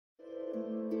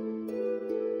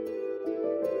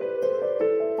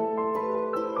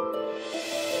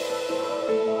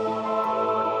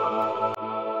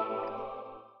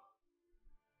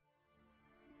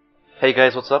Hey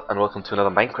guys, what's up and welcome to another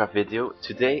Minecraft video.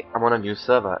 Today I'm on a new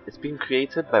server. It's been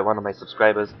created by one of my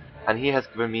subscribers and he has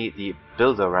given me the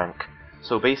builder rank.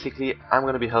 So basically I'm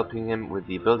going to be helping him with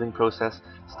the building process,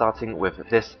 starting with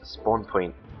this spawn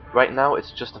point. Right now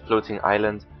it's just a floating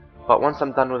island, but once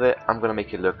I'm done with it I'm going to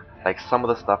make it look like some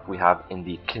of the stuff we have in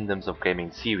the Kingdoms of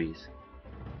Gaming series.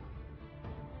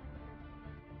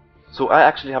 So I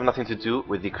actually have nothing to do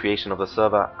with the creation of the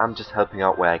server, I'm just helping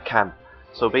out where I can.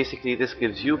 So basically this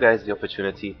gives you guys the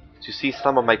opportunity to see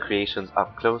some of my creations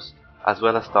up close, as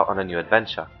well as start on a new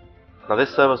adventure. Now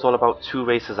this server is all about two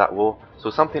races at war, so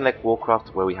something like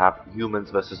Warcraft where we have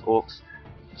humans versus orcs,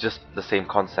 just the same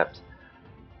concept.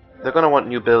 They're going to want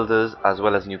new builders as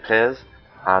well as new players,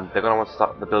 and they're going to want to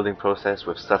start the building process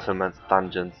with settlements,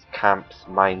 dungeons, camps,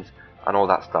 mines, and all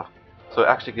that stuff. So it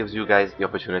actually gives you guys the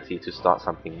opportunity to start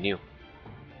something new.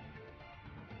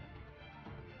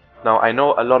 Now I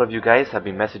know a lot of you guys have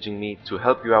been messaging me to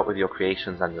help you out with your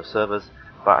creations and your servers,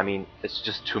 but I mean it's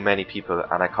just too many people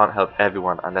and I can't help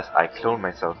everyone unless I clone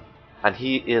myself. And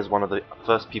he is one of the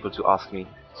first people to ask me,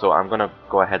 so I'm gonna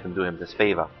go ahead and do him this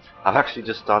favor. I've actually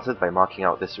just started by marking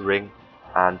out this ring,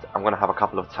 and I'm gonna have a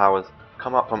couple of towers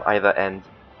come up from either end,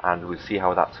 and we'll see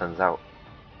how that turns out.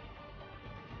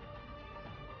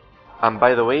 And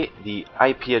by the way, the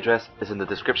IP address is in the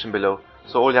description below,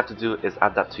 so all you have to do is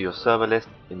add that to your server list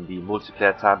in the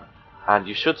multiplayer tab, and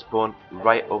you should spawn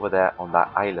right over there on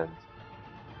that island.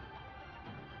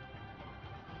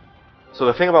 So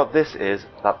the thing about this is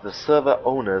that the server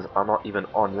owners are not even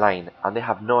online, and they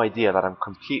have no idea that I'm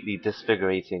completely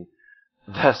disfigurating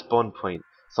their spawn point.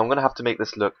 So I'm going to have to make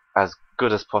this look as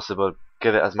good as possible,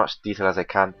 give it as much detail as I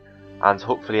can, and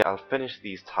hopefully I'll finish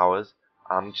these towers.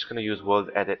 I'm just going to use World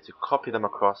Edit to copy them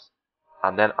across,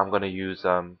 and then I'm going to use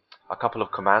a couple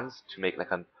of commands to make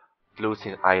like a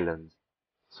floating island.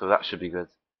 So that should be good.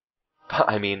 But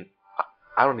I mean,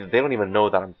 they don't even know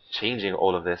that I'm changing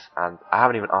all of this, and I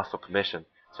haven't even asked for permission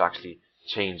to actually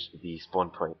change the spawn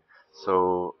point.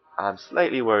 So I'm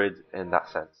slightly worried in that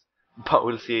sense. But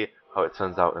we'll see how it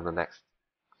turns out in the next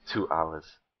 2 hours.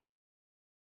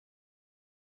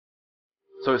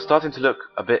 So it's starting to look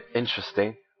a bit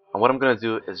interesting, and what I'm going to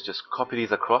do is just copy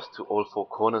these across to all four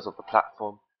corners of the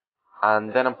platform,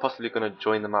 and then I'm possibly going to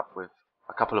join them up with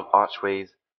a couple of archways,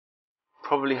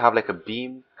 probably have like a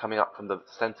beam coming up from the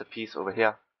centerpiece over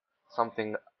here,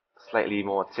 something slightly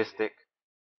more artistic,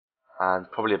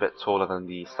 and probably a bit taller than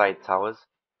the side towers,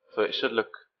 so it should look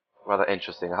rather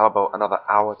interesting. How about another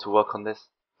hour to work on this?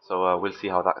 So we'll see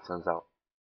how that turns out.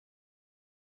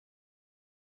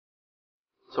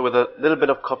 So with a little bit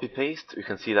of copy paste, we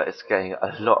can see that it's getting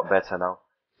a lot better now.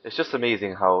 It's just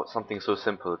amazing how something so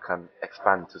simple can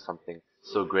expand to something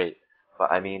so great.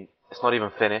 But I mean, it's not even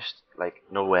finished, like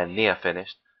nowhere near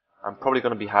finished. I'm probably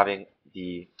going to be having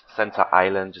the center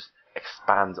island just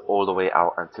expand all the way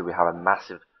out until we have a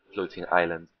massive floating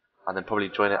island. And then probably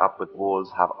join it up with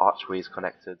walls, have archways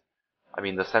connected. I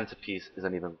mean, the centerpiece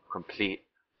isn't even complete,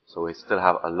 so we still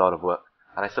have a lot of work.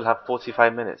 And I still have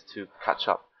 45 minutes to catch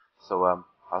up. So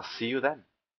I'll see you then.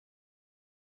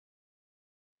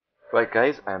 Right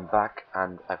guys, I am back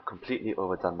and I've completely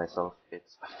overdone myself.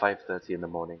 It's 5:30 in the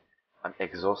morning. I'm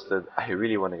exhausted. I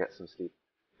really want to get some sleep.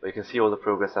 But you can see all the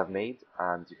progress I've made,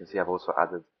 and you can see I've also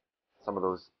added some of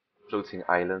those floating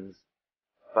islands.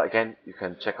 But again, you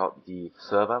can check out the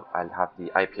server. I'll have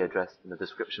the IP address in the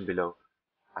description below.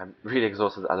 I'm really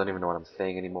exhausted. I don't even know what I'm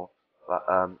saying anymore. But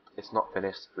it's not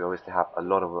finished. We obviously have a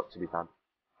lot of work to be done.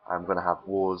 I'm going to have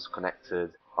walls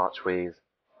connected, archways,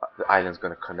 the island's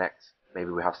going to connect,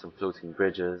 maybe we have some floating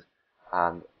bridges,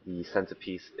 and the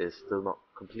centerpiece is still not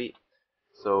complete.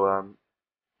 So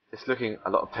it's looking a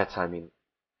lot better. I mean,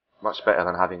 much better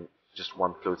than having just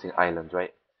one floating island,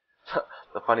 right?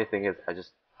 The funny thing is, I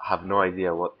just have no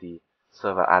idea what the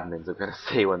server admins are going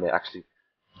to say when they actually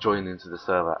join into the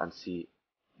server and see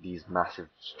these massive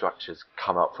structures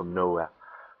come out from nowhere.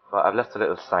 But I've left a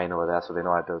little sign over there so they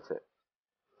know I built it.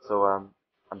 So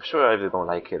I'm sure if they don't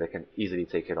like it, they can easily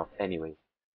take it off anyway.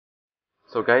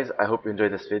 So guys, I hope you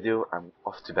enjoyed this video. I'm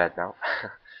off to bed now.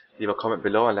 Leave a comment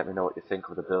below and let me know what you think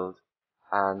of the build.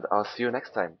 And I'll see you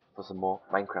next time for some more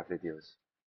Minecraft videos.